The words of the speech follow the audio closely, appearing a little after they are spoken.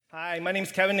Hi, my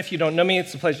name's Kevin. If you don't know me,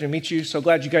 it's a pleasure to meet you. So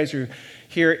glad you guys are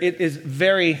here. It is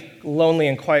very lonely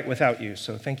and quiet without you,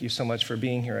 so thank you so much for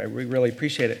being here. We really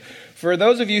appreciate it. For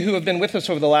those of you who have been with us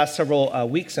over the last several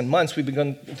weeks and months, we've been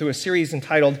going through a series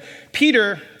entitled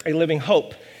Peter, a Living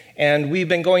Hope. And we've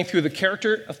been going through the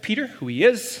character of Peter, who he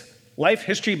is, life,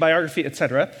 history, biography,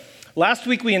 etc. Last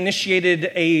week, we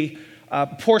initiated a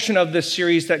portion of this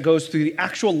series that goes through the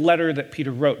actual letter that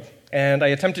Peter wrote. And I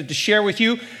attempted to share with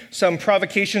you some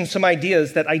provocations, some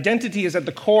ideas that identity is at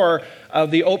the core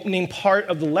of the opening part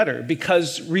of the letter,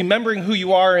 because remembering who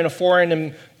you are in a foreign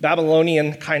and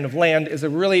Babylonian kind of land is a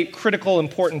really critical,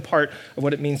 important part of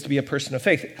what it means to be a person of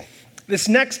faith. This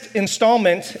next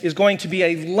installment is going to be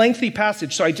a lengthy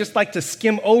passage, so I just like to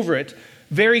skim over it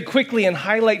very quickly and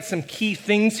highlight some key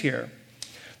things here.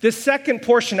 This second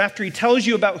portion, after he tells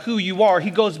you about who you are,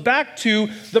 he goes back to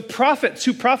the prophets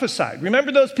who prophesied.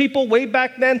 Remember those people way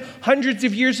back then, hundreds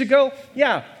of years ago?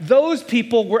 Yeah, those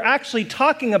people were actually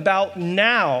talking about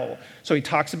now. So he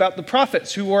talks about the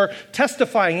prophets who were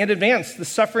testifying in advance the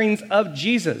sufferings of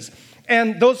Jesus.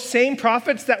 And those same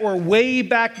prophets that were way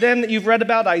back then that you've read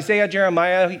about, Isaiah,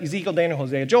 Jeremiah, Ezekiel, Daniel,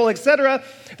 Hosea, Joel, etc.,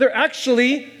 they're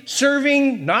actually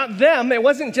serving not them. It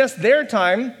wasn't just their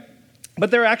time, but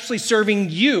they're actually serving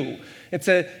you. It's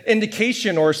an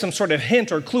indication or some sort of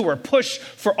hint or clue or push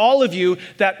for all of you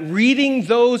that reading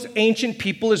those ancient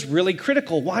people is really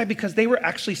critical. Why? Because they were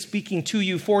actually speaking to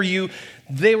you, for you.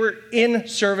 They were in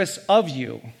service of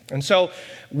you. And so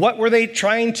what were they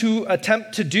trying to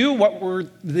attempt to do? What were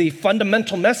the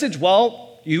fundamental message?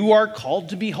 Well, you are called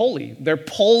to be holy. They're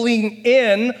pulling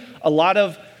in a lot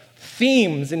of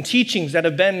themes and teachings that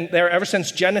have been there ever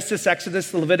since Genesis,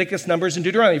 Exodus, Leviticus, Numbers, and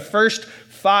Deuteronomy. First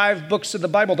 5 books of the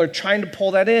Bible, they're trying to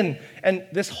pull that in. And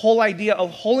this whole idea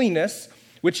of holiness,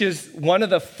 which is one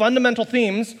of the fundamental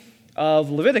themes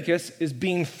of Leviticus, is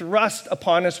being thrust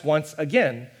upon us once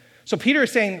again. So Peter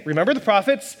is saying, remember the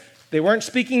prophets? They weren't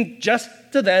speaking just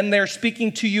to them, they're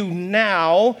speaking to you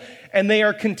now, and they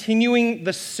are continuing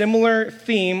the similar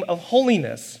theme of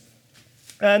holiness.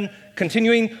 And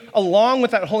continuing along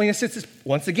with that holiness, it's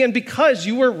once again because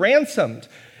you were ransomed.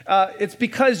 It's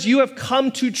because you have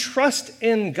come to trust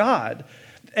in God.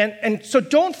 And so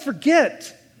don't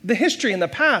forget the history in the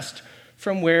past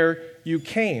from where you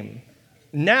came.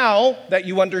 Now that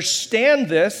you understand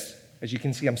this, as you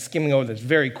can see, I'm skimming over this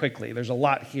very quickly. There's a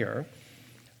lot here.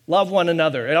 Love one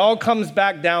another. It all comes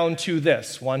back down to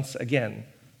this once again.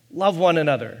 Love one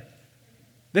another.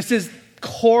 This is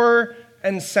core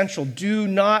and central. Do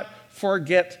not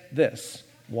forget this.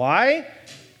 Why?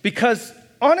 Because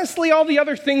honestly, all the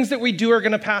other things that we do are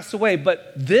going to pass away,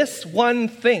 but this one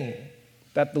thing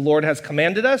that the Lord has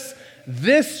commanded us,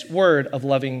 this word of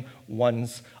loving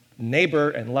one's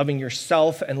neighbor and loving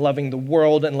yourself and loving the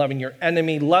world and loving your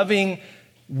enemy, loving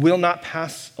will not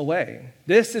pass away.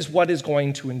 This is what is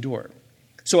going to endure.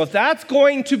 So if that's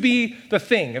going to be the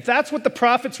thing, if that's what the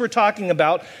prophets were talking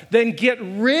about, then get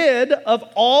rid of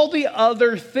all the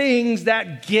other things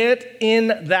that get in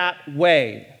that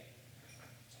way.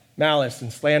 Malice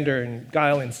and slander and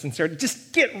guile and sincerity.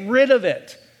 Just get rid of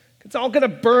it. It's all going to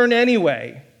burn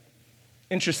anyway.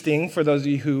 Interesting for those of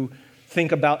you who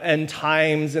think about end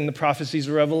times and the prophecies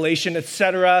of Revelation,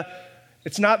 etc.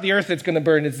 It's not the earth that's going to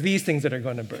burn. It's these things that are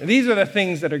going to burn. These are the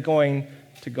things that are going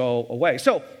to go away.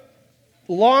 So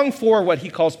long for what he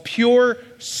calls pure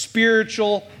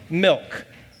spiritual milk,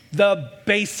 the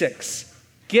basics.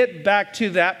 Get back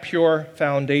to that pure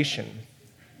foundation.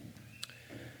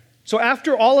 So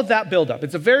after all of that buildup,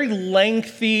 it's a very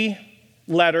lengthy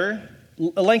letter,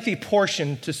 a lengthy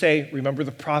portion to say, remember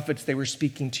the prophets, they were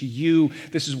speaking to you.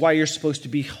 This is why you're supposed to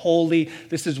be holy.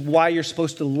 This is why you're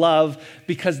supposed to love,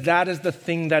 because that is the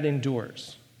thing that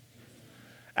endures.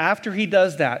 After he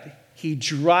does that, he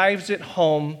drives it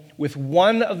home with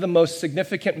one of the most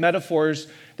significant metaphors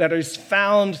that is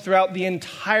found throughout the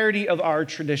entirety of our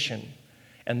tradition.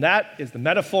 And that is the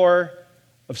metaphor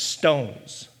of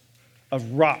stones,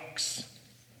 of rocks.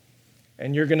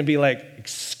 And you're going to be like,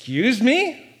 excuse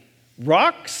me?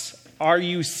 Rocks? Are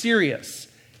you serious?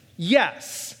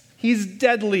 Yes, he's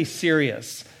deadly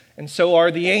serious. And so are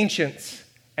the ancients,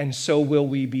 and so will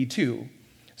we be too.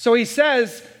 So he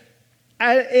says,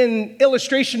 in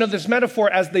illustration of this metaphor,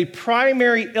 as the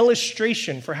primary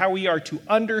illustration for how we are to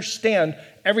understand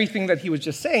everything that he was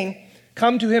just saying,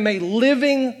 come to him a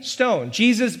living stone.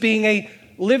 Jesus being a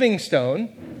living stone,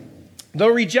 though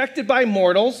rejected by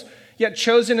mortals, yet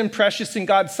chosen and precious in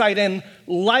God's sight, and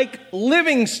like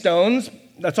living stones,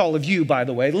 that's all of you, by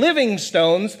the way, living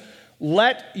stones,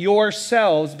 let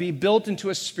yourselves be built into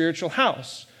a spiritual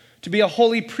house, to be a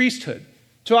holy priesthood,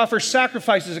 to offer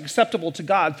sacrifices acceptable to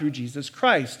God through Jesus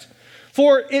Christ.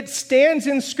 For it stands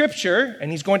in Scripture,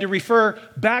 and he's going to refer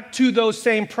back to those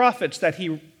same prophets that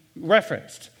he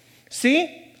referenced.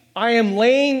 See, I am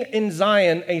laying in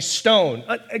Zion a stone,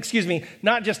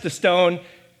 not just a stone,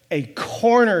 a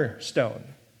cornerstone.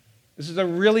 This is a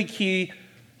really key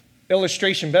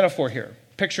illustration metaphor here.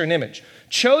 Picture an image.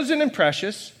 Chosen and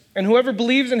precious, and whoever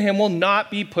believes in him will not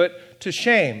be put to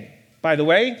shame. By the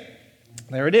way,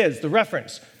 there it is, the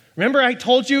reference. Remember I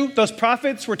told you those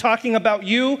prophets were talking about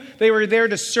you? They were there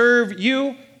to serve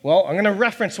you? Well, I'm going to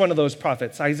reference one of those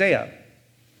prophets, Isaiah.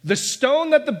 The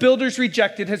stone that the builders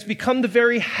rejected has become the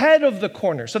very head of the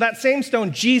corner. So that same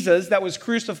stone, Jesus, that was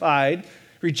crucified,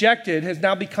 rejected, has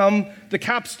now become the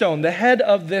capstone, the head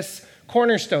of this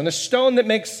cornerstone, the stone that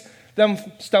makes them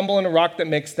stumble and a rock that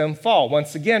makes them fall.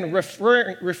 Once again,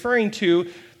 referring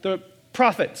to the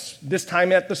prophets, this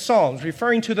time at the Psalms,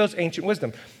 referring to those ancient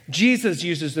wisdom. Jesus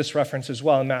uses this reference as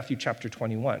well in Matthew chapter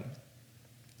 21.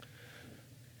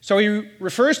 So he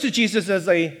refers to Jesus as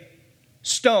a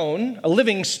stone, a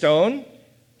living stone.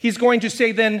 He's going to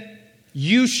say then,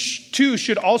 you too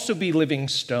should also be living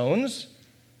stones.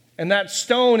 And that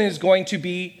stone is going to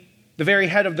be the very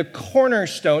head of the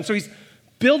cornerstone. So he's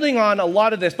building on a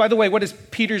lot of this. By the way, what does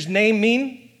Peter's name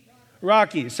mean?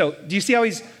 Rocky. So do you see how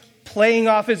he's playing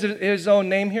off his own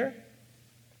name here?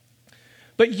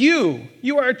 But you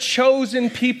are a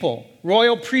chosen people,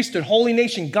 royal priesthood, holy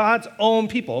nation, God's own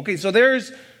people. Okay, so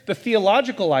there's the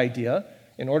theological idea.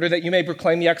 In order that you may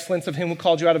proclaim the excellence of him who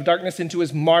called you out of darkness into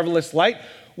his marvelous light.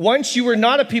 Once you were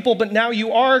not a people, but now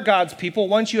you are God's people.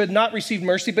 Once you had not received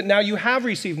mercy, but now you have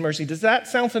received mercy. Does that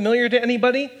sound familiar to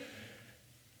anybody?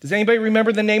 Does anybody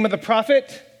remember the name of the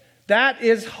prophet? That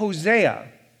is Hosea.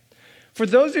 For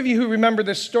those of you who remember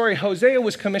this story, Hosea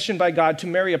was commissioned by God to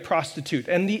marry a prostitute.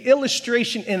 And the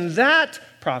illustration in that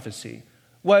prophecy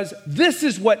was, this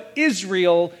is what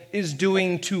Israel is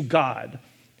doing to God.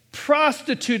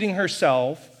 Prostituting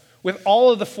herself with all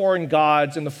of the foreign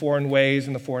gods and the foreign ways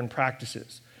and the foreign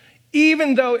practices.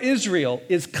 Even though Israel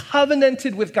is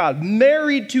covenanted with God,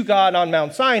 married to God on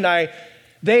Mount Sinai,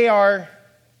 they are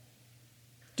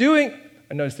doing,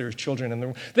 I noticed there were children in the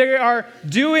room, they are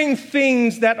doing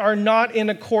things that are not in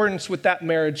accordance with that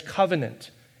marriage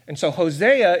covenant. And so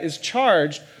Hosea is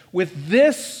charged with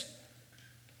this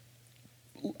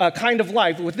kind of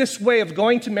life, with this way of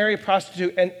going to marry a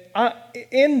prostitute. And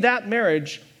in that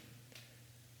marriage,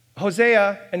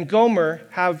 Hosea and Gomer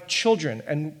have children.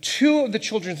 And two of the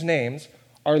children's names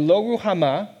are Lo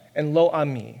Ruhamah and Lo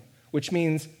Ami, which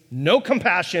means no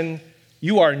compassion,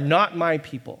 you are not my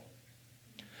people.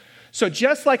 So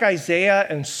just like Isaiah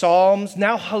and Psalms,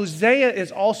 now Hosea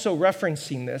is also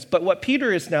referencing this. But what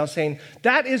Peter is now saying,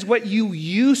 that is what you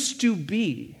used to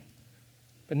be.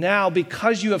 But now,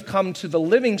 because you have come to the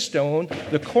living stone,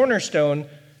 the cornerstone,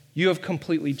 you have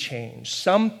completely changed.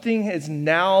 Something has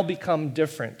now become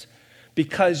different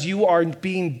because you are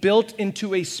being built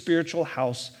into a spiritual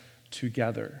house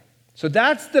together. So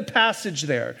that's the passage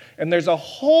there. And there's a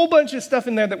whole bunch of stuff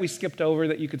in there that we skipped over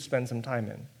that you could spend some time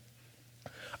in.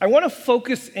 I want to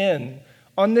focus in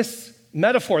on this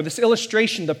metaphor, this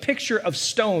illustration, the picture of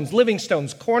stones, living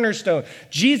stones, cornerstone,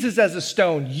 Jesus as a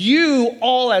stone, you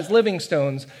all as living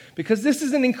stones, because this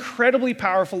is an incredibly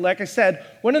powerful, like I said,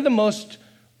 one of the most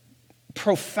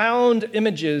profound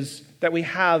images that we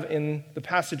have in the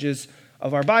passages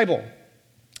of our Bible.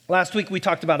 Last week we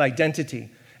talked about identity,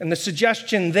 and the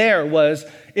suggestion there was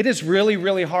it is really,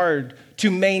 really hard to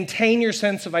maintain your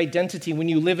sense of identity when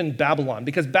you live in Babylon,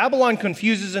 because Babylon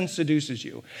confuses and seduces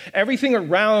you. Everything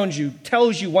around you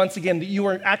tells you once again that you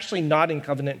are actually not in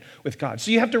covenant with God. So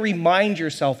you have to remind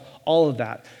yourself all of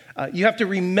that. You have to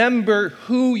remember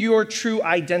who your true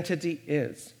identity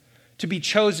is, to be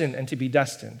chosen and to be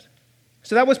destined.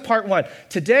 So that was part one.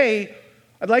 Today,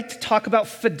 I'd like to talk about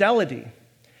fidelity.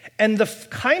 And the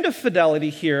kind of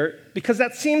fidelity here, because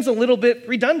that seems a little bit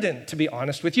redundant, to be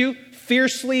honest with you,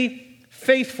 fiercely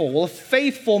faithful. Well,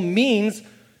 faithful means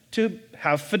to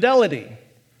have fidelity.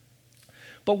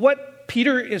 But what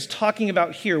Peter is talking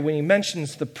about here when he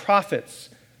mentions the prophets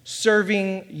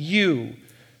serving you,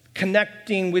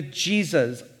 connecting with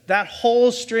Jesus, that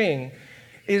whole string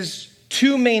is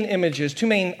two main images, two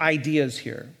main ideas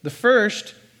here. The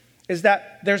first is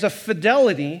that there's a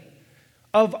fidelity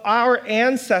of our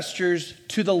ancestors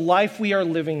to the life we are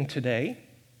living today.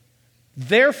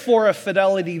 Therefore, a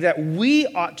fidelity that we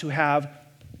ought to have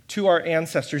to our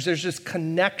ancestors. There's this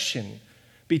connection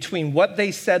between what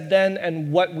they said then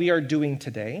and what we are doing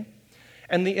today.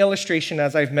 And the illustration,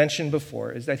 as I've mentioned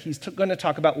before, is that he's going to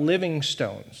talk about living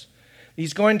stones.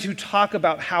 He's going to talk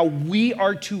about how we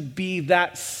are to be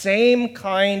that same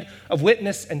kind of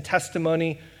witness and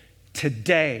testimony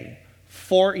today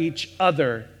for each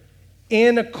other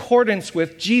in accordance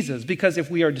with Jesus. Because if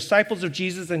we are disciples of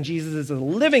Jesus and Jesus is a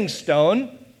living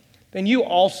stone, then you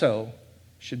also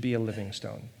should be a living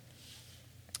stone.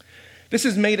 This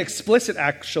is made explicit,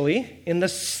 actually, in the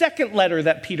second letter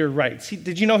that Peter writes.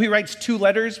 Did you know he writes 2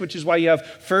 letters, which is why you have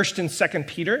 1st and 2nd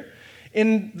Peter?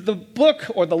 In the book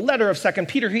or the letter of 2nd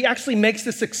Peter, he actually makes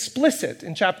this explicit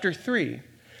in chapter 3.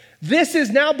 This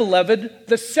is now, beloved,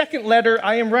 the second letter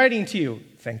I am writing to you.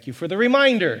 Thank you for the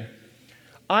reminder.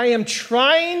 I am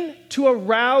trying to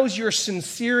arouse your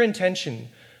sincere intention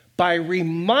by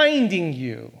reminding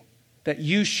you that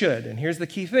you should, and here's the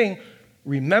key thing,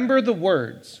 remember the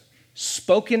words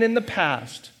spoken in the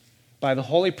past by the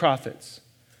holy prophets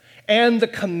and the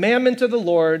commandment of the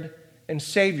Lord and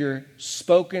Savior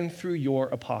spoken through your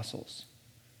apostles.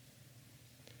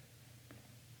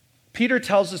 Peter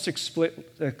tells us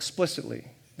explicitly,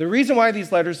 the reason why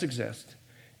these letters exist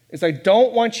is I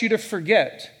don't want you to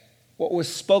forget what was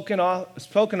spoken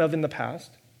of in the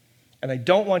past, and I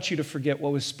don't want you to forget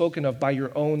what was spoken of by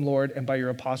your own Lord and by your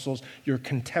apostles, your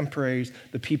contemporaries,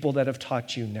 the people that have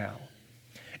taught you now.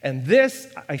 And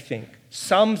this, I think,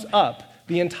 sums up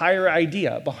the entire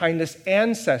idea behind this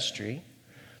ancestry,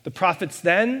 the prophets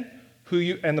then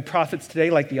and the prophets today,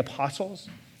 like the apostles,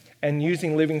 and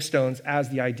using living stones as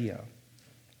the idea,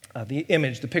 the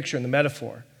image, the picture, and the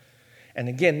metaphor. And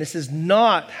again, this is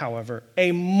not, however,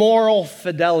 a moral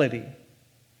fidelity.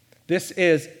 This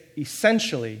is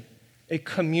essentially a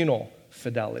communal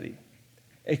fidelity.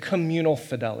 A communal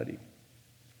fidelity.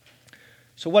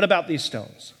 So what about these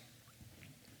stones?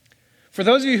 For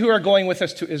those of you who are going with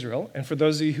us to Israel, and for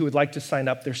those of you who would like to sign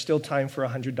up, there's still time for a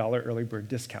 $100 early bird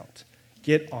discount.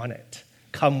 Get on it.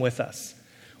 Come with us.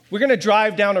 We're going to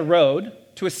drive down a road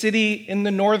to a city in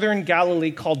the northern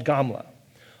Galilee called Gamla.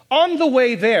 On the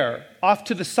way there, off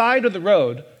to the side of the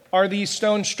road, are these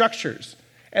stone structures.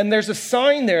 And there's a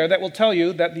sign there that will tell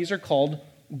you that these are called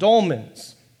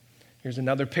dolmens. Here's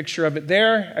another picture of it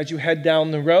there as you head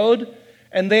down the road.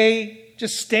 And they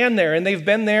just stand there, and they've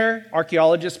been there,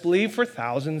 archaeologists believe, for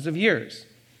thousands of years.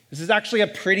 This is actually a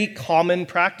pretty common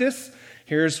practice.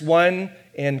 Here's one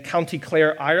in County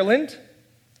Clare, Ireland.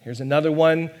 Here's another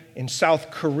one in South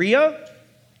Korea.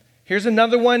 Here's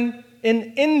another one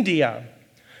in India.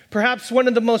 Perhaps one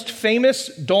of the most famous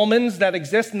dolmens that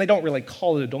exist, and they don't really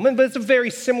call it a dolmen, but it's a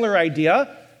very similar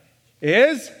idea,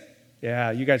 is, yeah,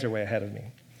 you guys are way ahead of me,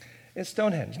 it's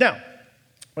Stonehenge. Now,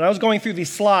 when I was going through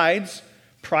these slides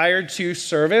prior to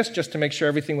service, just to make sure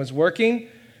everything was working,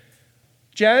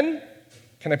 Jen,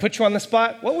 can I put you on the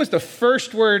spot? What was the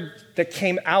first word that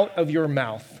came out of your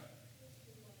mouth?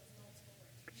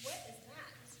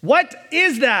 What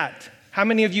is that? How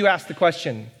many of you asked the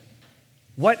question?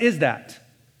 What is that?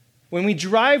 When we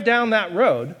drive down that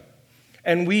road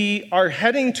and we are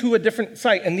heading to a different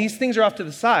site and these things are off to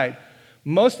the side,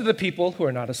 most of the people who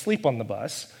are not asleep on the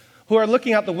bus, who are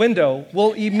looking out the window,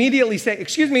 will immediately say,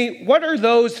 excuse me, what are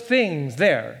those things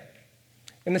there?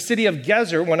 In the city of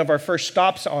Gezer, one of our first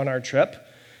stops on our trip,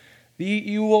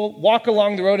 you will walk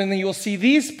along the road and then you will see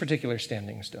these particular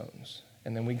standing stones.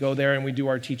 And then we go there and we do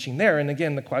our teaching there. And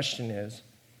again, the question is,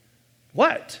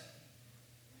 what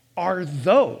are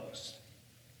those?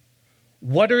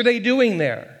 What are they doing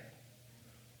there?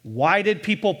 Why did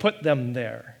people put them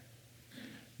there?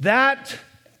 That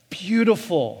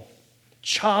beautiful,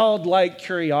 childlike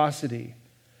curiosity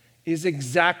is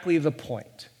exactly the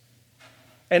point.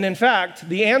 And in fact,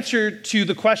 the answer to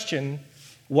the question,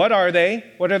 what are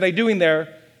they doing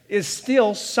there, is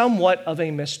still somewhat of a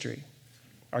mystery.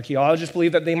 Archaeologists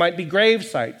believe that they might be grave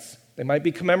sites, they might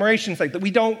be commemoration sites, that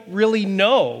we don't really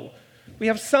know. We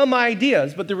have some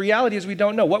ideas, but the reality is we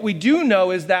don't know. What we do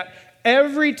know is that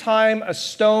every time a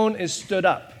stone is stood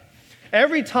up,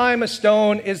 every time a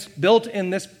stone is built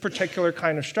in this particular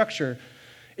kind of structure,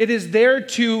 it is there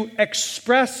to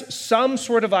express some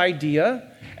sort of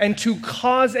idea and to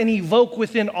cause and evoke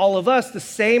within all of us the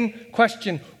same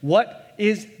question, what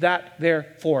is that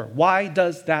there for? Why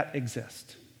does that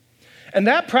exist? And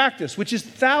that practice, which is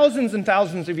thousands and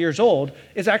thousands of years old,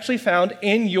 is actually found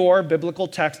in your biblical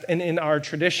text and in our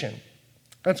tradition.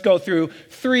 Let's go through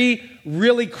 3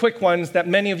 really quick ones that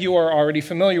many of you are already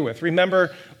familiar with.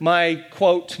 Remember my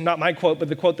quote, not my quote, but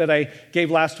the quote that I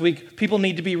gave last week, people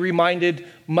need to be reminded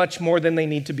much more than they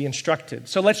need to be instructed.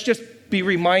 So let's just be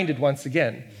reminded once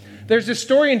again. There's this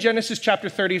story in Genesis chapter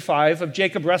 35 of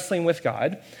Jacob wrestling with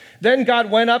God. Then God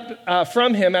went up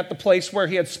from him at the place where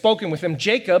he had spoken with him.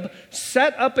 Jacob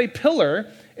set up a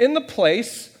pillar in the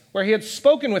place where he had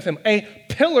spoken with him, a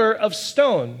pillar of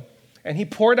stone. And he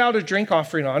poured out a drink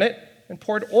offering on it and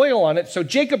poured oil on it. So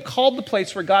Jacob called the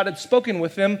place where God had spoken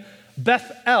with him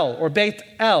Beth-El or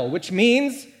Beit-El, which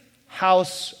means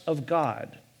house of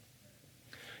God.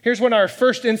 Here's one of our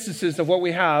first instances of what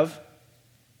we have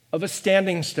of a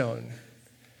standing stone.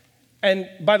 And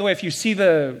by the way, if you see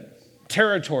the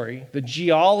territory, the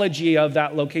geology of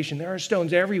that location, there are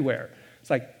stones everywhere. It's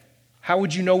like, how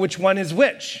would you know which one is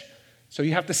which? So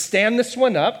you have to stand this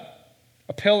one up,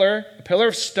 a pillar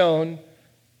of stone,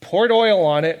 poured oil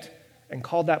on it, and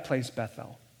called that place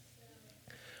Bethel.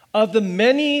 Of the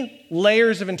many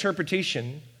layers of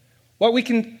interpretation, what we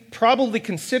can probably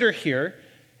consider here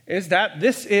is that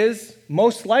this is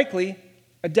most likely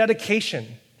a dedication.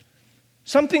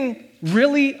 Something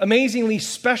really amazingly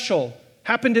special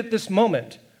happened at this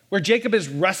moment where Jacob is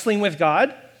wrestling with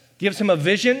God, gives him a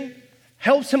vision,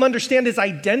 helps him understand his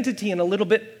identity in a little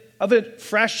bit of a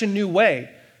fresh and new way,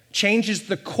 changes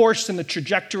the course and the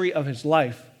trajectory of his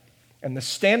life. And the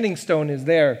standing stone is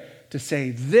there to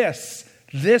say, this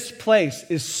place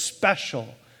is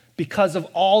special because of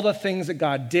all the things that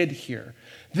God did here.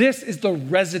 This is the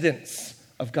residence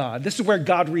of God. This is where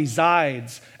God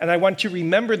resides. And I want to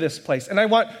remember this place. And I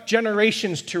want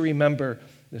generations to remember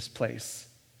this place.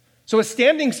 So a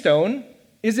standing stone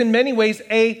is in many ways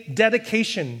a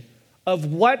dedication of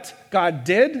what God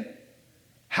did,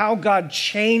 how God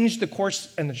changed the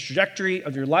course and the trajectory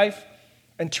of your life,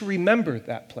 and to remember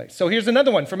that place. So here's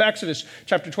another one from Exodus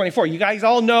chapter 24. You guys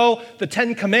all know the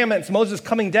 10 Commandments, Moses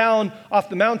coming down off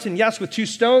the mountain, yes, with 2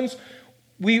 stones.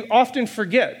 We often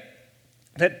forget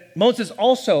that Moses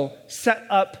also set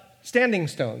up standing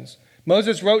stones.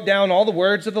 Moses wrote down all the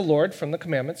words of the Lord from the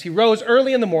commandments. He rose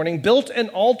early in the morning, built an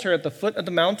altar at the foot of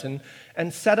the mountain,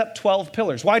 and set up 12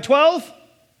 pillars. Why 12?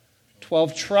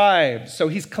 12 tribes. So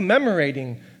he's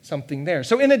commemorating something there.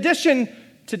 So in addition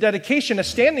to dedication, a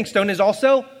standing stone is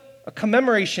also a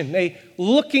commemoration, a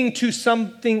looking to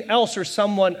something else or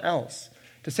someone else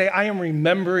to say, I am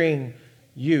remembering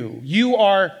you. You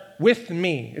are with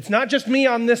me. It's not just me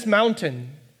on this mountain.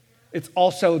 It's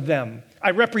also them. I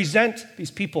represent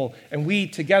these people, and we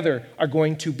together are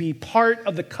going to be part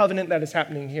of the covenant that is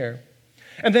happening here.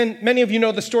 And then many of you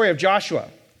know the story of Joshua.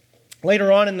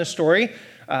 Later on in the story,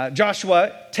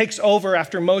 Joshua takes over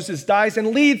after Moses dies and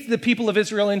leads the people of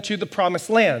Israel into the promised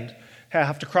land. They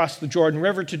have to cross the Jordan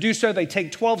River to do so. They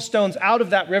take 12 stones out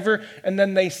of that river, and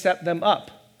then they set them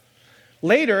up.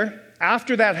 Later,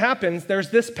 after that happens, there's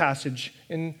this passage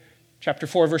in chapter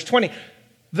 4, verse 20.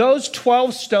 Those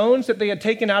 12 stones that they had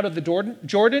taken out of the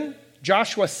Jordan,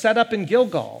 Joshua set up in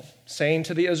Gilgal, saying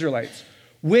to the Israelites,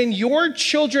 when your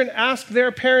children ask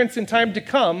their parents in time to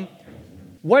come,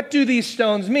 what do these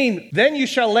stones mean? Then you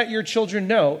shall let your children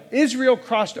know Israel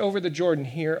crossed over the Jordan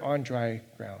here on dry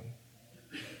ground.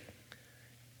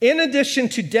 In addition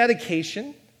to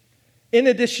dedication, in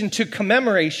addition to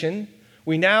commemoration,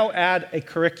 we now add a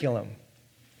curriculum.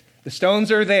 The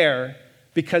stones are there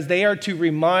because they are to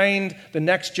remind the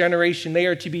next generation, they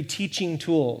are to be teaching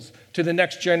tools to the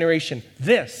next generation.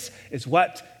 This is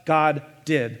what God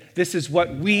did. This is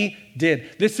what we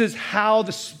did. This is how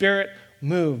the Spirit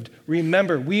moved.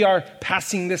 Remember, we are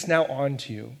passing this now on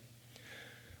to you.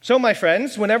 So, my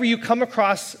friends, whenever you come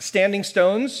across standing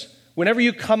stones, whenever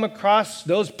you come across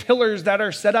those pillars that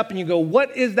are set up and you go,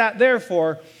 what is that there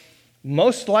for?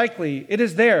 Most likely, it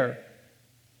is there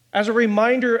as a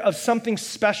reminder of something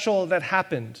special that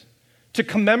happened, to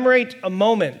commemorate a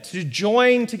moment, to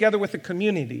join together with the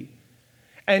community,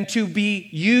 and to be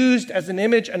used as an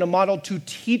image and a model to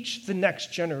teach the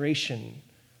next generation.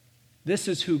 This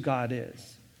is who God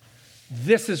is.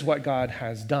 This is what God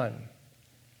has done.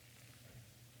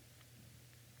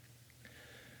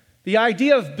 The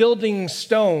idea of building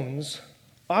stones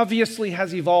obviously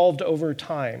has evolved over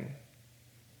time.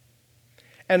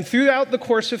 And throughout the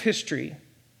course of history,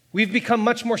 we've become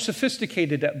much more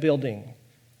sophisticated at building,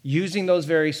 using those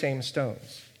very same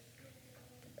stones.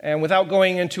 And without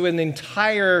going into an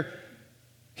entire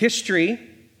history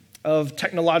of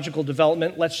technological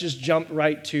development, let's just jump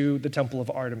right to the Temple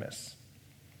of Artemis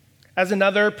as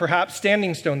another, perhaps,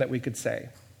 standing stone that we could say.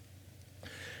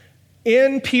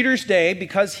 In Peter's day,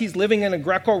 because he's living in a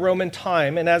Greco-Roman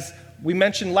time, and as we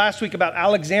mentioned last week about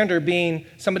Alexander being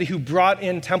somebody who brought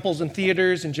in temples and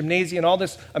theaters and gymnasia and all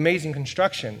this amazing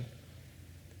construction,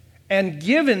 and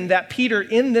given that Peter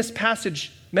in this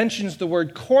passage mentions the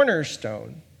word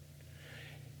cornerstone,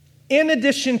 in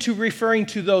addition to referring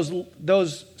to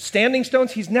those standing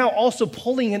stones, he's now also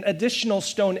pulling in additional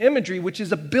stone imagery, which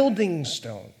is a building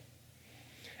stone.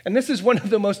 And this is one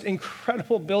of the most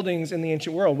incredible buildings in the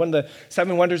ancient world, one of the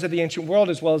 7 wonders of the ancient world,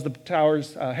 as well as the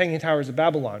towers, hanging towers of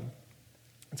Babylon.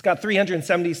 It's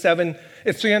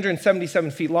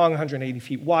 377 feet long, 180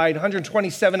 feet wide,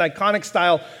 127 iconic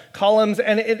style columns,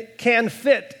 and it can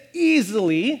fit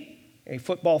easily a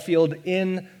football field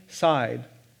inside.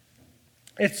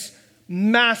 It's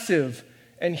massive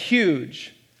and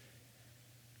huge.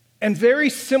 And very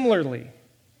similarly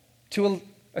to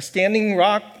a Standing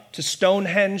Rock, to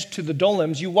Stonehenge, to the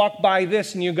Doloms, you walk by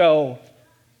this and you go,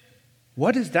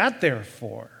 what is that there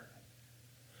for?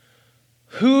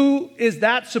 Who is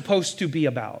that supposed to be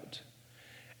about?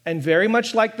 And very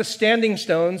much like the standing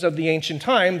stones of the ancient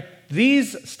time,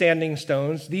 these standing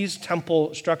stones, these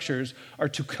temple structures, are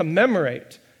to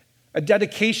commemorate a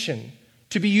dedication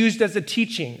to be used as a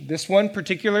teaching. This one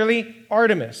particularly,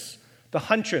 Artemis, the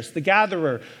huntress, the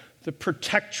gatherer, the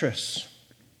protectress,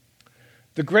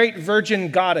 the great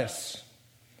virgin goddess.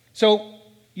 So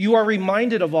you are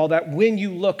reminded of all that when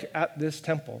you look at this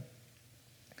temple.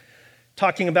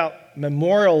 Talking about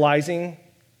memorializing,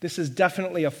 this is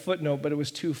definitely a footnote, but it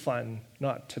was too fun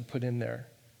not to put in there.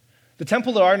 The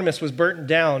temple of Artemis was burnt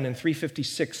down in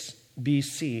 356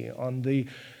 BC on the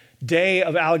day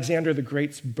of Alexander the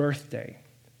Great's birthday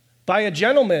by a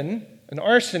gentleman, an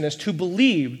arsonist, who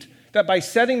believed that by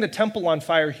setting the temple on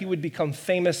fire, he would become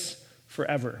famous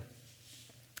forever.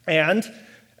 And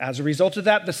as a result of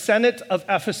that, the Senate of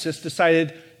Ephesus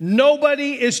decided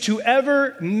nobody is to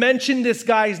ever mention this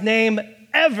guy's name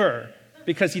ever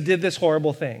because he did this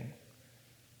horrible thing.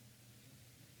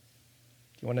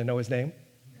 Do you want to know his name?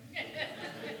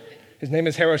 His name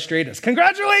is Herostratus.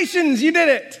 Congratulations, you did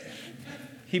it!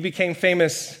 He became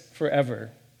famous forever.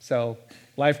 So,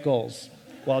 life goals.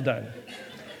 Well done.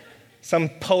 Some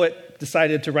poet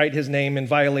decided to write his name in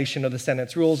violation of the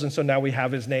Senate's rules, and so now we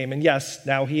have his name. And yes,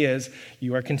 now he is.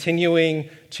 You are continuing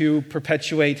to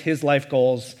perpetuate his life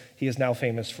goals. He is now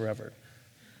famous forever.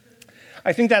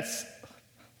 I think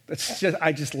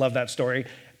I just love that story.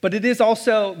 But it is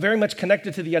also very much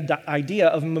connected to the idea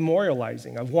of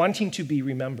memorializing, of wanting to be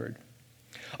remembered.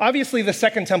 Obviously, the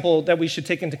second temple that we should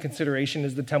take into consideration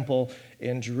is the temple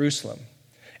in Jerusalem.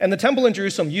 And the temple in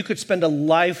Jerusalem, you could spend a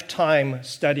lifetime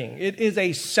studying. It is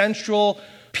a central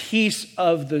piece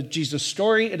of the Jesus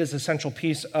story. It is a central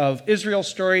piece of Israel's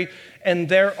story. And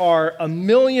there are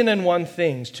 1,000,001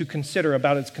 things to consider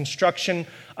about its construction,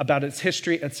 about its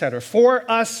history, etc. For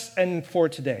us and for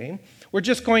today, we're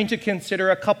just going to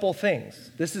consider a couple things.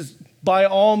 This is by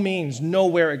all means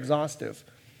nowhere exhaustive.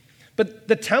 But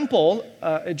the temple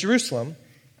at Jerusalem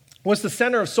was the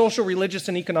center of social, religious,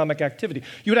 and economic activity.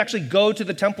 You would actually go to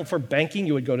the temple for banking.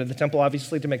 You would go to the temple,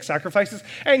 obviously, to make sacrifices.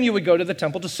 And you would go to the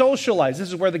temple to socialize. This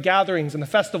is where the gatherings and the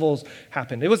festivals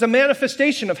happened. It was a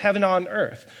manifestation of heaven on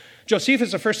earth.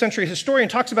 Josephus, a first-century historian,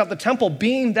 talks about the temple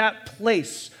being that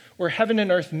place where heaven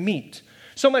and earth meet.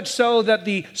 So much so that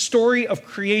the story of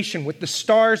creation with the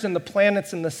stars and the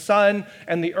planets and the sun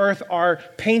and the earth are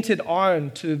painted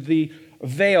on to the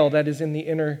veil that is in the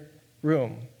inner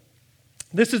room.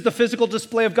 This is the physical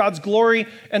display of God's glory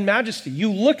and majesty.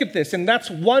 You look at this, and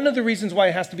that's one of the reasons why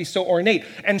it has to be so ornate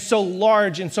and so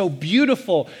large and so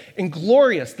beautiful and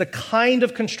glorious. The kind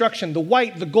of construction, the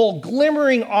white, the gold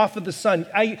glimmering off of the sun.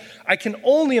 I can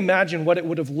only imagine what it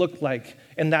would have looked like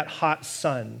in that hot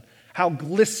sun, how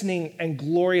glistening and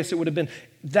glorious it would have been.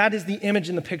 That is the image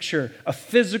in the picture, a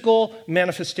physical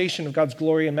manifestation of God's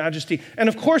glory and majesty. And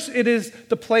of course, it is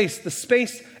the place, the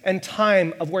space and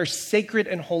time of where sacred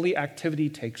and holy activity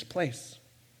takes place.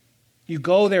 You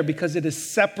go there because it is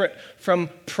separate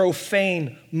from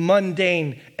profane,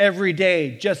 mundane,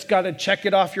 everyday, just got to check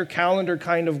it off your calendar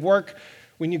kind of work.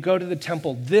 When you go to the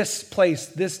temple, this place,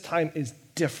 this time is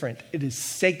different. It is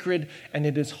sacred and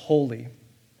it is holy.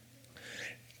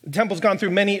 The temple's gone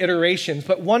through many iterations,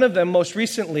 but one of them, most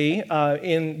recently,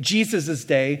 in Jesus'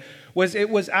 day, it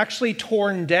was actually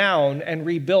torn down and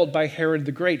rebuilt by Herod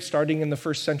the Great, starting in the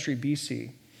 1st century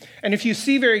BC. And if you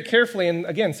see very carefully, and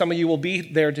again, some of you will be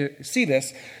there to see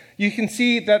this, you can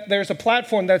see that there's a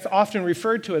platform that's often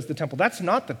referred to as the temple. That's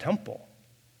not the temple.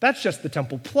 That's just the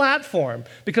temple platform.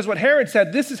 Because what Herod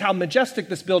said, this is how majestic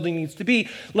this building needs to be.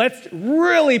 Let's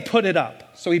really put it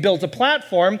up. So he builds a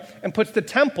platform and puts the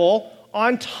temple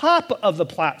on top of the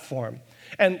platform.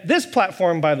 And this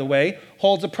platform, by the way,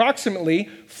 holds approximately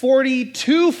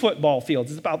 42 football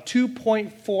fields. It's about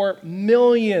 2.4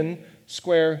 million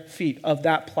square feet of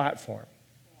that platform.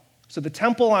 So the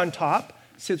temple on top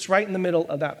sits right in the middle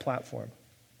of that platform.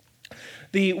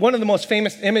 One of the most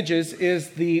famous images is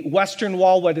the Western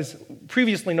Wall, what is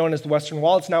previously known as the Western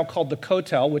Wall. It's now called the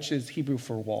Kotel, which is Hebrew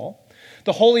for wall.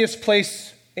 The holiest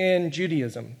place in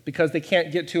Judaism, because they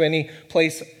can't get to any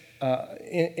place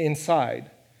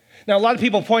inside. Now, a lot of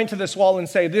people point to this wall and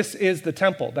say, this is the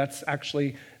temple. That's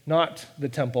actually not the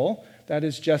temple. That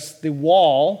is just the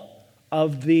wall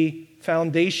of the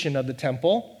foundation of the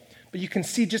temple. But you can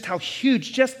see just how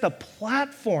huge just the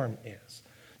platform is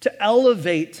to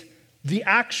elevate the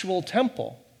actual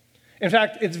temple. In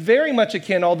fact, it's very much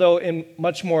akin, although in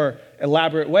much more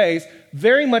elaborate ways,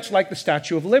 very much like the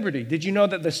Statue of Liberty. Did you know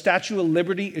that the Statue of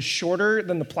Liberty is shorter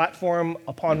than the platform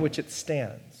upon which it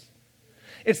stands?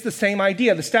 It's the same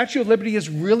idea. The Statue of Liberty is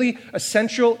really a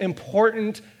central,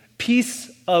 important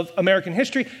piece of American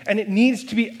history, and it needs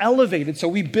to be elevated. So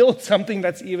we build something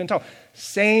that's even taller.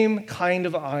 Same kind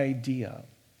of idea.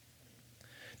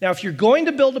 Now, if you're going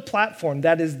to build a platform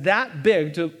that is that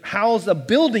big to house a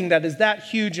building that is that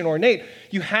huge and ornate,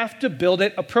 you have to build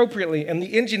it appropriately. And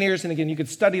the engineers, and again, you could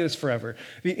study this forever,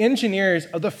 the engineers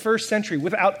of the first century,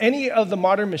 without any of the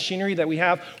modern machinery that we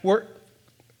have, were,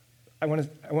 I want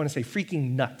to say,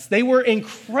 freaking nuts. They were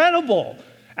incredible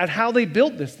at how they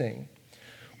built this thing.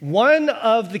 One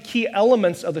of the key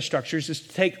elements of the structures is to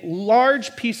take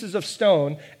large pieces of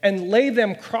stone and lay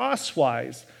them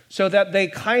crosswise so that they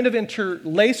kind of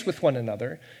interlace with one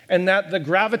another, and that the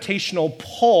gravitational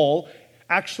pull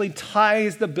actually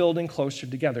ties the building closer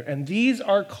together. And these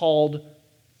are called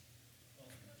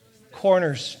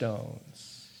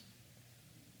cornerstones.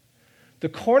 The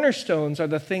cornerstones are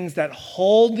the things that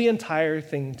hold the entire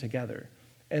thing together,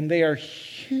 and they are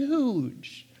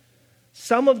huge.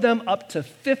 Some of them up to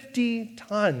 50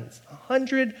 tons,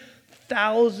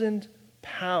 100,000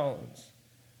 pounds.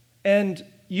 And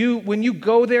when you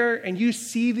go there and you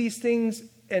see these things,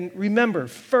 and remember,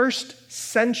 1st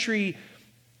century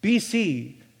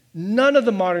BC, none of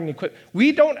the modern equipment.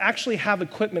 We don't actually have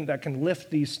equipment that can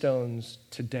lift these stones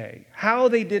today. How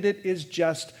they did it is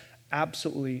just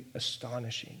absolutely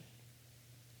astonishing.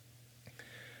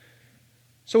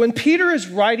 So when Peter is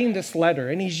writing this letter,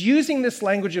 and he's using this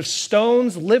language of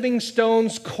stones, living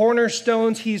stones,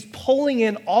 cornerstones, he's pulling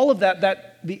in all of that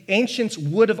the ancients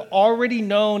would have already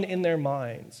known in their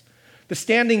minds. The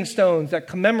standing stones that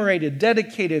commemorated,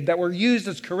 dedicated, that were used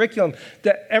as curriculum,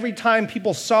 that every time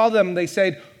people saw them, they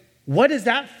said, "What is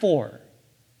that for?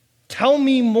 Tell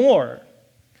me more."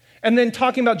 And then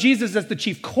talking about Jesus as the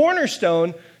chief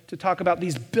cornerstone to talk about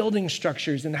these building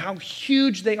structures and how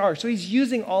huge they are. So he's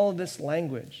using all of this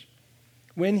language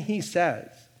when he says,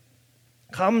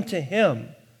 "Come to him,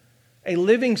 a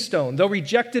living stone, though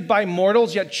rejected by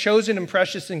mortals, yet chosen and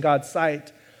precious in God's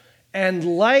sight.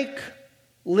 And like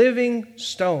living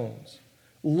stones,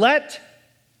 let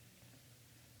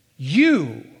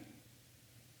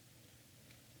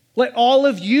all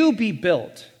of you be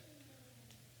built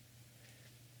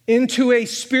into a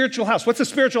spiritual house." What's a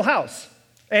spiritual house?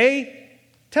 A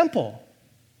temple.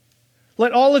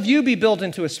 Let all of you be built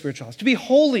into a spiritual house, to be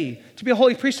holy, to be a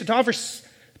holy priesthood, to offer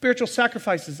spiritual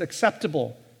sacrifices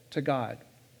acceptable to God.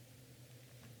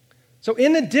 So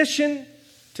in addition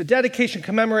to dedication,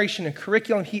 commemoration, and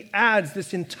curriculum, he adds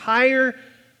this entire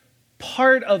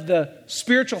part of the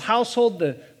spiritual household,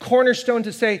 the cornerstone,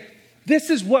 to say, this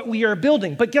is what we are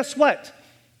building. But guess what?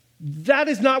 That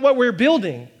is not what we're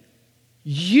building.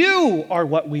 You are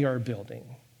what we are building.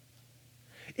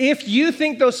 If you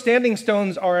think those standing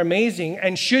stones are amazing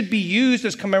and should be used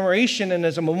as commemoration and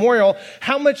as a memorial,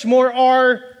 how much more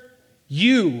are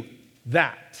you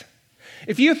that?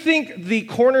 If you think the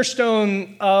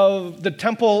cornerstone of the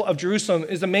Temple of Jerusalem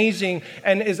is amazing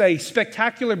and is a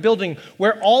spectacular building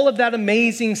where all of that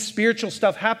amazing spiritual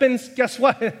stuff happens, guess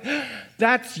what?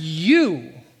 That's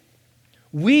you.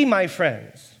 We, my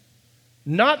friends,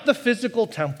 not the physical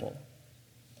temple.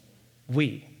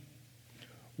 We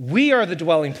are the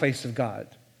dwelling place of God,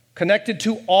 connected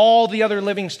to all the other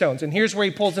living stones. And here's where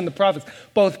he pulls in the prophets,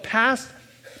 both past,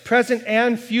 present,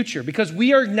 and future, because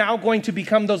we are now going to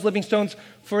become those living stones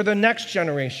for the next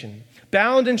generation,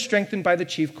 bound and strengthened by the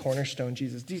chief cornerstone,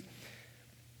 Jesus.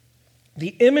 The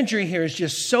imagery here is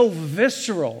just so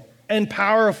visceral and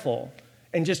powerful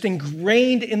and just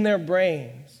ingrained in their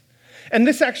brains. And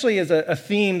this actually is a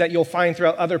theme that you'll find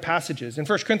throughout other passages. In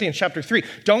 1 Corinthians chapter 3,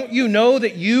 don't you know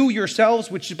that you yourselves,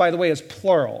 which by the way is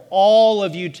plural, all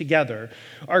of you together,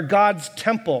 are God's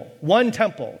temple, one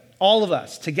temple, all of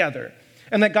us together,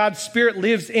 and that God's Spirit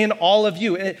lives in all of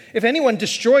you. If anyone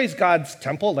destroys God's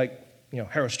temple, like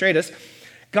Herostratus,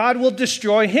 God will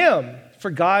destroy him,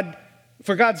 for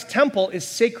God's temple is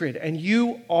sacred, and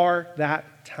you are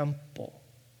that temple.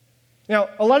 Now,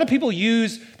 a lot of people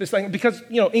use this language because,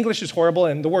 English is horrible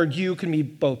and the word you can be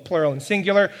both plural and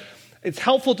singular. It's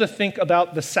helpful to think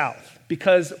about the South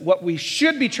because what we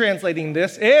should be translating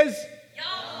this is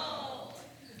y'all.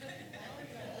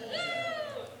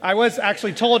 I was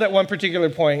actually told at one particular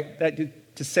point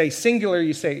that to say singular,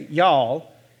 you say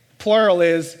y'all. Plural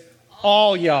is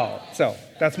All y'all. So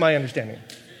that's my understanding.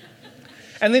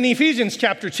 And then Ephesians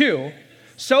chapter 2.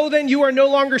 So then you are no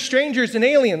longer strangers and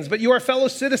aliens, but you are fellow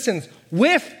citizens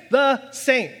with the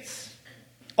saints,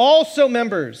 also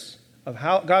members of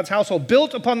God's household,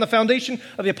 built upon the foundation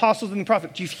of the apostles and the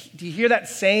prophets. Do you hear that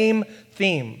same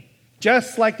theme?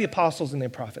 Just like the apostles and the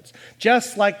prophets,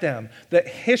 just like them, the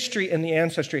history and the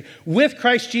ancestry, with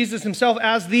Christ Jesus himself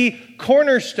as the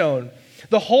cornerstone.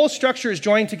 The whole structure is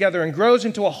joined together and grows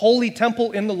into a holy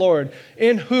temple in the Lord,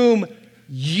 in whom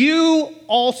you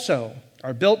also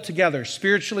are built together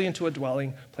spiritually into a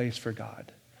dwelling place for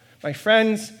God. My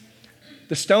friends,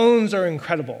 the stones are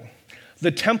incredible.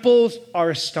 The temples are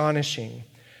astonishing.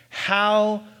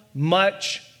 How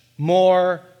much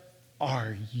more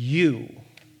are you?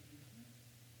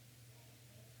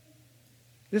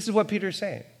 This is what Peter's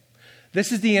saying.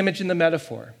 This is the image and the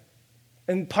metaphor.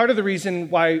 And part of the reason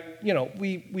why,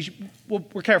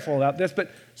 we're careful about this,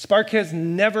 but Spark has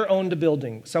never owned a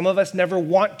building. Some of us never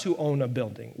want to own a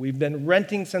building. We've been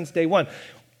renting since day one.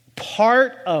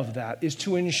 Part of that is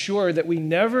to ensure that we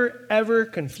never, ever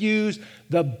confuse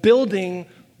the building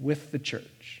with the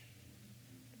church.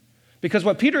 Because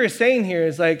what Peter is saying here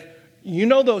is like, you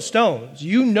know those stones.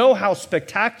 You know how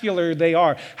spectacular they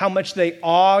are, how much they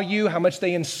awe you, how much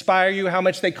they inspire you, how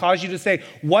much they cause you to say,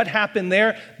 what happened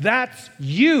there? That's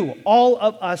you, all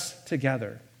of us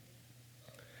together.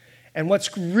 And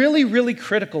what's really, really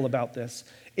critical about this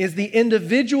is the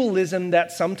individualism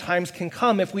that sometimes can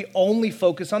come if we only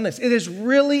focus on this. It is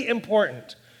really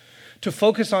important to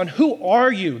focus on who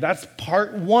are you? That's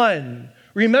part one.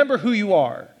 Remember who you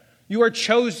are. You are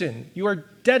chosen. You are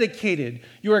dedicated.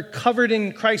 You are covered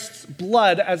in Christ's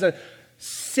blood as a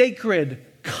sacred,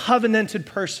 covenanted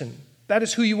person. That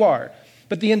is who you are.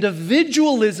 But the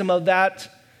individualism of that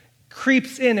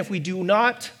creeps in if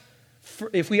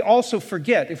we also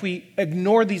forget, if we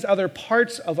ignore these other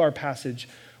parts of our passage,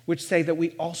 which say that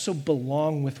we also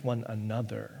belong with one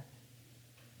another.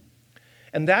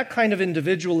 And that kind of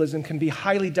individualism can be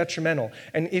highly detrimental.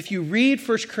 And if you read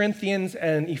 1 Corinthians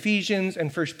and Ephesians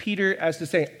and 1 Peter as to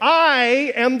say,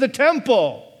 I am the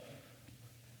temple,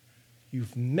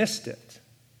 you've missed it.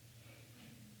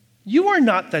 You are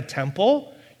not the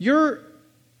temple. You're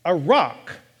a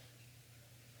rock.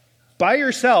 By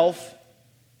yourself,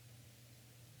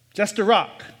 just a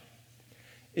rock.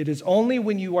 It is only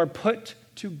when you are put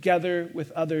together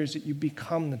with others that you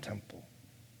become the temple.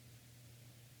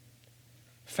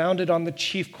 Founded on the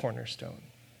chief cornerstone,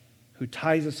 who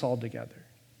ties us all together.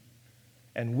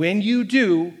 And when you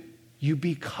do, you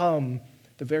become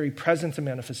the very presence and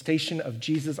manifestation of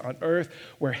Jesus on earth,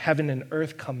 where heaven and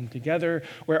earth come together,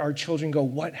 where our children go,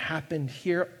 what happened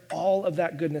here? All of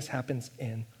that goodness happens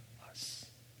in us.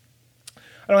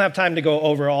 I don't have time to go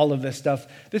over all of this stuff.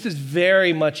 This is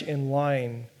very much in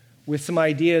line with some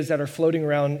ideas that are floating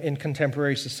around in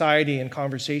contemporary society and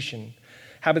conversation.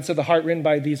 Habits of the Heart, written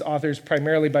by these authors,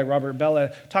 primarily by Robert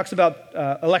Bellah, talks about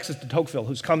Alexis de Tocqueville,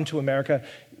 who's come to America.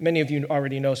 Many of you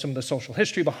already know some of the social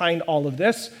history behind all of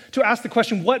this, to ask the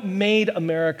question, what made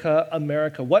America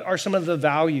America? What are some of the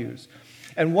values?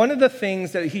 And one of the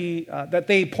things that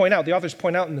they point out, the authors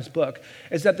point out in this book,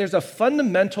 is that there's a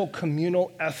fundamental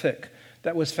communal ethic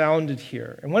that was founded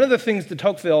here. And one of the things de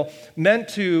Tocqueville meant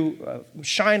to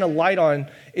shine a light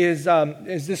on is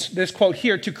this quote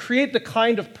here, to create the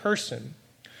kind of person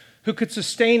who could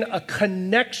sustain a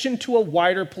connection to a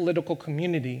wider political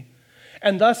community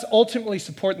and thus ultimately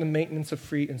support the maintenance of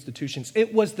free institutions.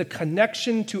 It was the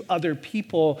connection to other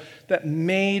people that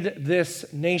made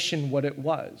this nation what it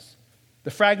was.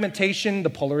 The fragmentation, the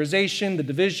polarization, the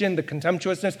division, the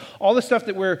contemptuousness, all the stuff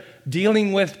that we're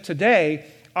dealing with today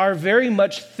are very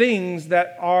much things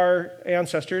that our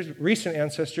ancestors, recent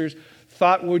ancestors,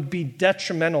 thought would be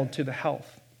detrimental to the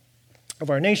health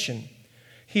of our nation.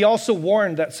 He also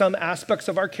warned that some aspects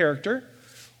of our character,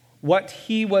 what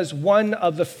he was one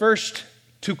of the first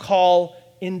to call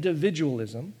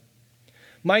individualism,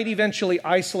 might eventually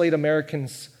isolate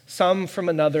Americans, some from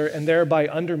another, and thereby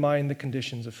undermine the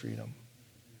conditions of freedom.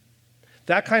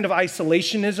 That kind of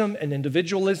isolationism and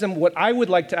individualism, what I would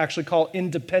like to actually call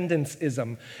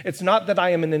independenceism. It's not that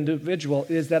I am an individual,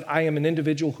 it is that I am an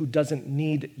individual who doesn't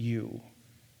need you.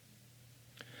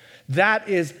 That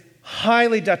is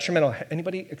highly detrimental.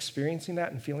 Anybody experiencing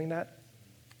that and feeling that?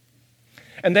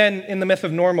 And then in The Myth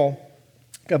of Normal,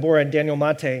 Gabor and Daniel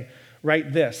Mate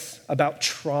write this about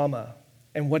trauma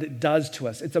and what it does to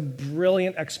us. It's a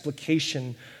brilliant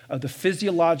explication of the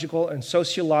physiological and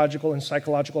sociological and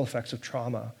psychological effects of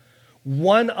trauma.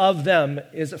 One of them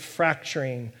is a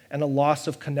fracturing and a loss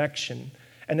of connection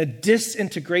and a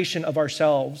disintegration of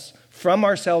ourselves from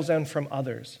ourselves and from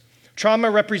others.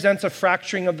 Trauma represents a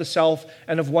fracturing of the self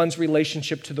and of one's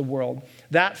relationship to the world.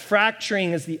 That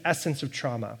fracturing is the essence of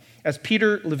trauma. As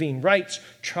Peter Levine writes,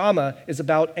 trauma is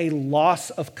about a loss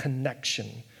of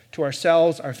connection to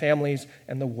ourselves, our families,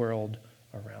 and the world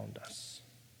around us.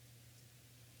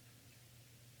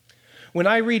 When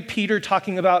I read Peter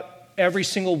talking about every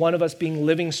single one of us being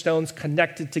living stones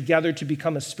connected together to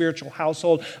become a spiritual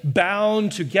household,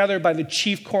 bound together by the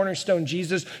chief cornerstone,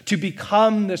 Jesus, to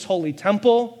become this holy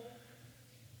temple,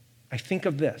 I think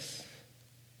of this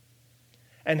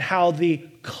and how the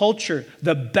culture,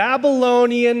 the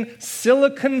Babylonian,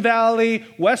 Silicon Valley,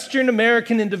 Western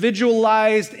American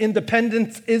individualized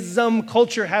independentism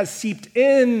culture has seeped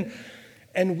in,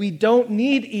 and we don't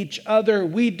need each other.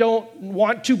 We don't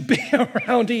want to be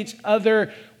around each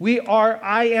other.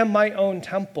 I am my own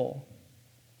temple.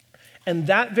 And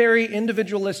that very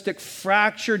individualistic,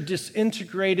 fractured,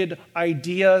 disintegrated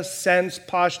idea, sense,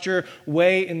 posture,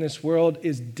 way in this world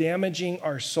is damaging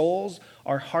our souls,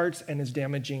 our hearts, and is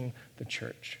damaging the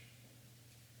church.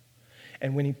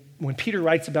 And when Peter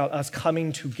writes about us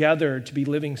coming together to be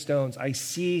living stones, I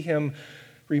see him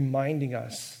reminding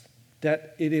us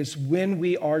that it is when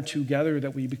we are together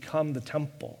that we become the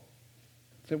temple.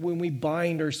 That when we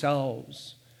bind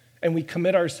ourselves and we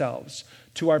commit ourselves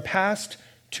to our past,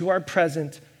 to our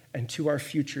present, and to our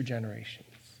future generations.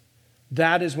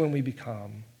 That is when we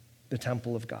become the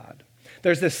temple of God.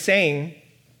 There's this saying,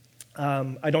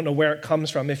 I don't know where it comes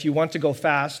from. If you want to go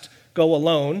fast, go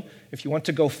alone. If you want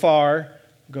to go far,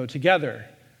 go together.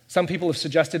 Some people have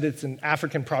suggested it's an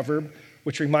African proverb,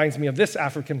 which reminds me of this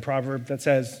African proverb that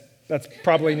says, that's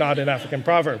probably not an African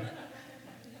proverb.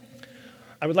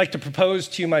 I would like to propose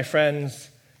to you, my friends,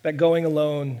 that going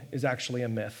alone is actually a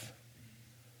myth.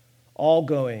 All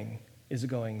going is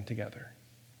going together.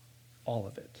 All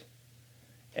of it.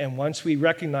 And once we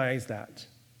recognize that,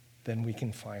 then we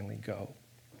can finally go.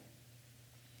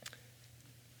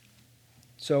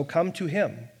 So come to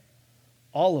him,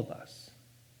 all of us.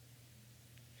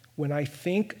 When I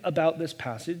think about this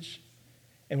passage,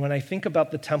 and when I think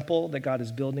about the temple that God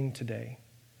is building today,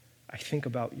 I think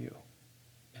about you.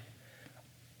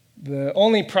 The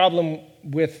only problem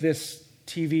with this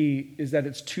TV is that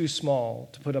it's too small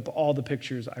to put up all the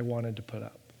pictures I wanted to put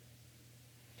up.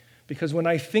 Because when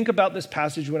I think about this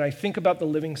passage, when I think about the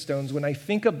living stones, when I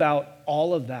think about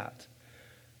all of that,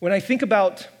 when I think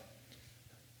about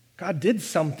God did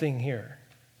something here,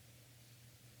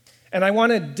 and I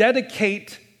want to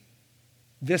dedicate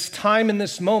this time and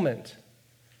this moment,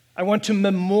 I want to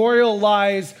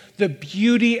memorialize the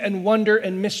beauty and wonder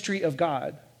and mystery of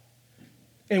God.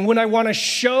 And when I want to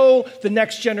show the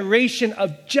next generation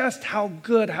of just how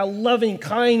good, how loving,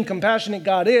 kind, compassionate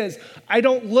God is, I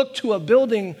don't look to a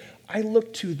building, I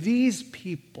look to these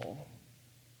people.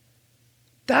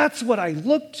 That's what I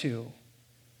look to.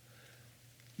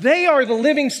 They are the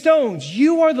living stones.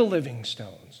 You are the living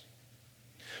stones.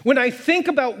 When I think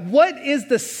about what is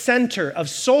the center of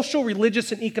social,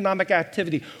 religious, and economic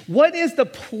activity, what is the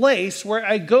place where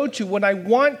I go to when I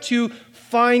want to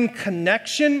find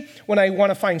connection, when I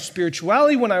want to find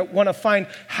spirituality, when I want to find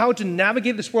how to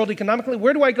navigate this world economically,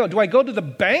 where do I go? Do I go to the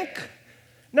bank?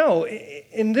 No,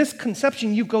 in this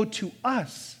conception, you go to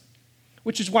us,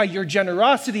 which is why your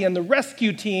generosity and the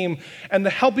rescue team and the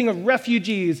helping of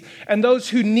refugees and those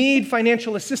who need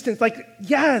financial assistance,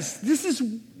 yes, this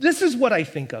is what I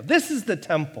think of. This is the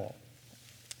temple.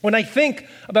 When I think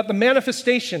about the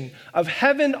manifestation of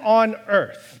heaven on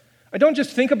earth, I don't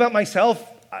just think about myself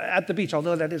at the beach,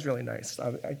 although that is really nice.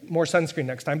 More sunscreen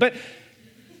next time. But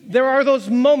there are those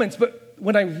moments, but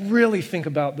when I really think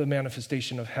about the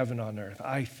manifestation of heaven on earth,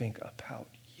 I think about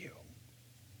you.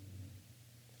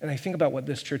 And I think about what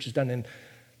this church has done and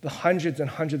the hundreds and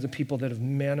hundreds of people that have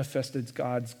manifested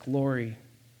God's glory.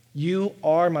 You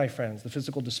are, my friends, the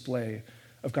physical display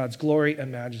of God's glory and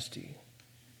majesty.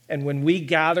 And when we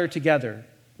gather together,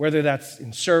 whether that's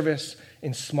in service,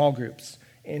 in small groups,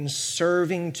 in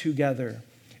serving together,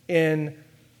 in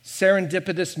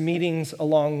serendipitous meetings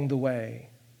along the way,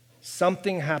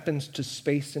 something happens to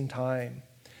space and time.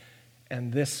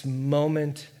 And this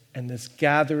moment and this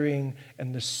gathering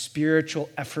and the spiritual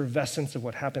effervescence of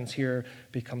what happens here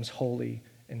becomes holy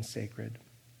and sacred.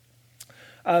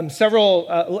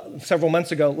 Several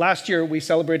months ago, last year, we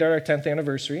celebrated our 10th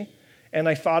anniversary. And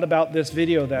I thought about this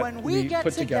video that we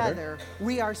put together.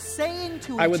 We are saying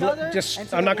to each other,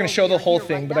 I'm not going to show the whole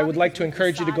thing, but I would like to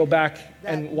encourage you to go back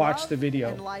and watch the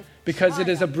video because it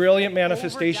is a brilliant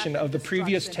manifestation of the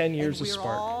previous 10 years of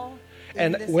Spark.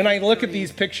 And when I look at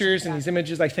these pictures and these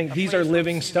images, I think these are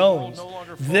living stones.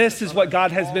 This is what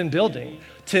God has been building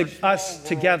to us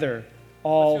together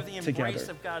all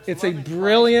together. It's a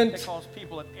brilliant,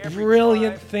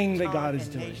 brilliant thing that God is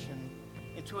doing.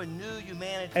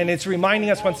 And it's reminding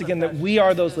us once again that we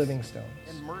are those living stones.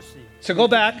 So go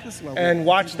back and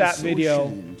watch that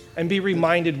video and be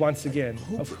reminded once again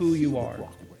of who you are.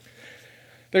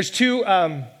 There's two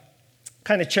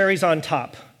kind of cherries on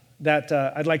top that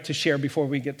I'd like to share before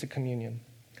we get to communion.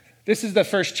 This is the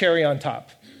first cherry on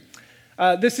top.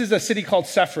 This is a city called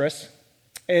Sepphoris.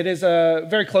 It is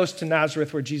very close to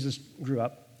Nazareth where Jesus grew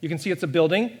up. You can see it's a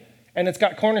building, and it's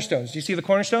got cornerstones. Do you see the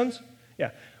cornerstones?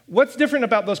 Yeah. What's different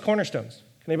about those cornerstones?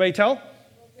 Can anybody tell?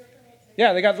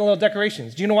 Yeah, they got the little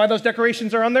decorations. Do you know why those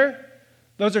decorations are on there?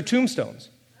 Those are tombstones.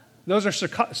 Those are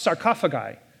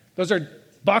sarcophagi. Those are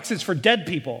boxes for dead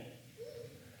people.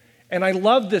 And I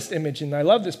love this image and I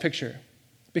love this picture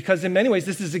because in many ways,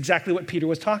 this is exactly what Peter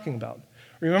was talking about.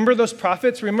 Remember those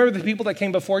prophets? Remember the people that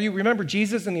came before you? Remember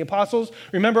Jesus and the apostles?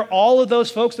 Remember all of those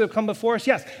folks that have come before us?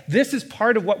 Yes, this is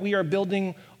part of what we are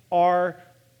building our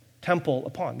temple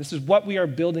upon. This is what we are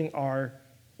building our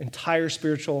entire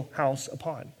spiritual house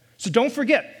upon. So don't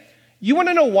forget. You want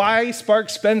to know why Spark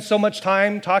spends so much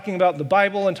time talking about the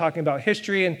Bible and talking about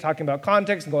history and talking about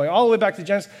context and going all the way back to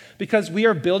Genesis? Because we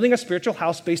are building a spiritual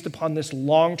house based upon this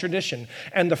long tradition.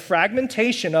 And the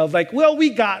fragmentation of like, well,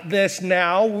 we got this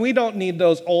now, we don't need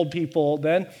those old people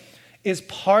then, is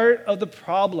part of the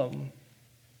problem.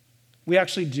 We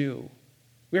actually do.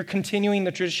 We're continuing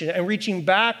the tradition and reaching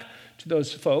back to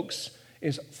those folks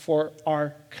is for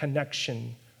our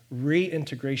connection,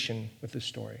 reintegration with the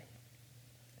story.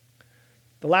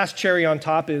 The last cherry on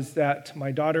top is that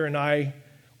my daughter and I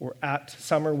were at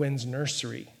Summer Wind's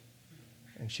nursery,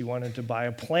 and she wanted to buy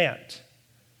a plant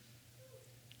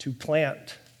to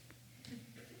plant,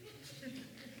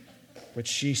 which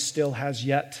she still has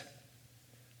yet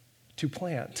to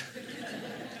plant.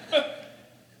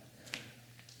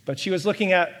 But she was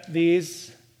looking at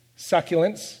these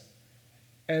succulents,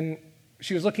 and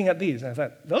she was looking at these, and I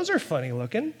thought, those are funny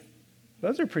looking.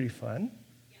 Those are pretty fun.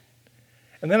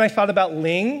 And then I thought about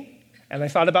Ling, and I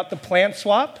thought about the plant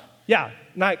swap. Yeah,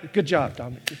 good job,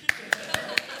 Dominic.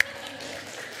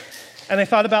 And I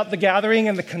thought about the gathering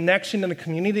and the connection and the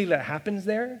community that happens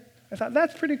there. I thought,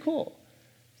 that's pretty cool.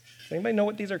 Does anybody know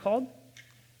what these are called?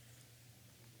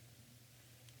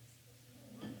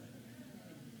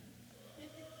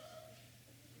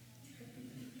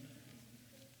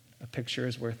 A picture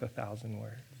is worth 1,000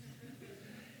 words.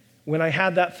 When I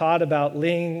had that thought about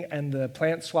Ling and the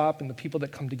plant swap and the people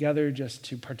that come together just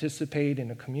to participate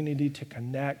in a community, to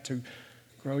connect, to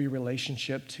grow your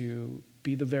relationship, to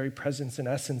be the very presence and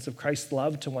essence of Christ's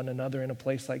love to one another in a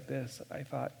place like this, I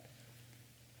thought,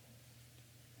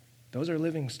 those are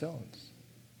living stones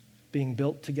being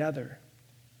built together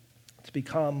to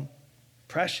become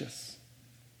precious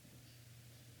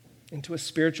into a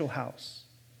spiritual house.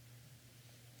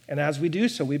 And as we do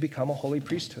so, we become a holy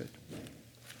priesthood.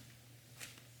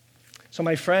 So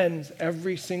my friends,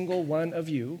 every single one of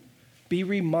you, be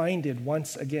reminded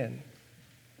once again,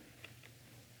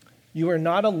 you are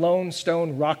not a lone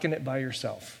stone rocking it by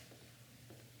yourself.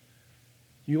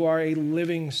 You are a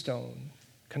living stone,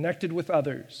 connected with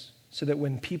others, so that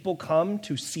when people come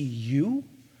to see you,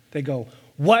 they go,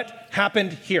 what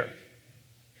happened here?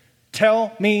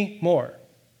 Tell me more.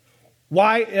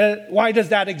 Why does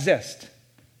that exist?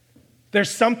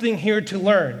 There's something here to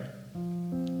learn.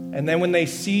 And then when they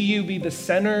see you be the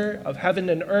center of heaven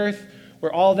and earth,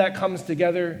 where all that comes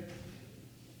together,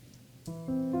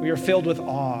 we are filled with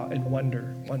awe and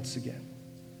wonder once again.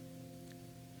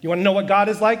 You want to know what God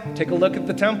is like? Take a look at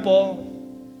the temple.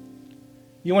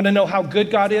 You want to know how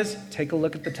good God is? Take a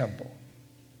look at the temple.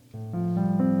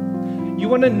 You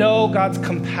want to know God's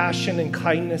compassion and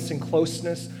kindness and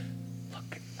closeness?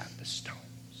 Look at the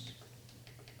stones.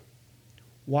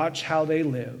 Watch how they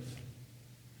live.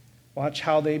 Watch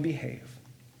how they behave.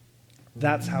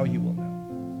 That's how you will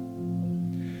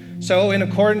know. So in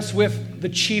accordance with the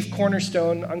chief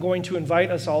cornerstone, I'm going to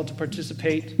invite us all to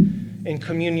participate in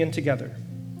communion together,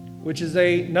 which is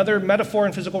another metaphor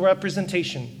and physical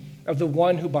representation of the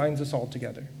one who binds us all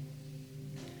together.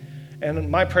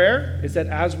 And my prayer is that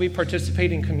as we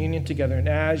participate in communion together and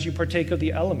as you partake of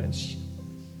the elements,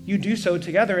 you do so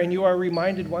together and you are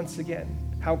reminded once again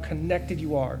how connected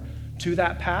you are to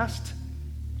that past,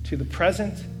 to the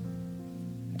present,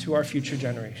 to our future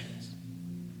generations.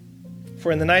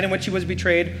 For in the night in which he was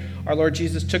betrayed, our Lord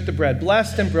Jesus took the bread,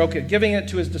 blessed and broke it, giving it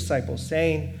to his disciples,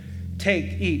 saying,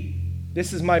 take, eat,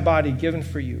 this is my body given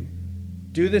for you.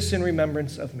 Do this in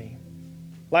remembrance of me.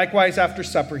 Likewise, after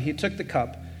supper, he took the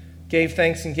cup, gave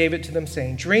thanks and gave it to them,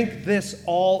 saying, drink this,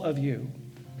 all of you.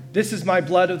 This is my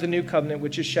blood of the new covenant,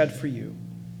 which is shed for you.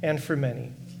 and for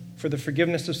many, for the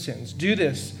forgiveness of sins. Do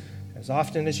this as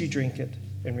often as you drink it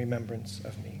in remembrance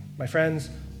of me. My friends,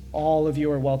 all of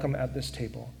you are welcome at this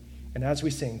table. And as we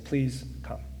sing, please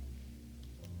come.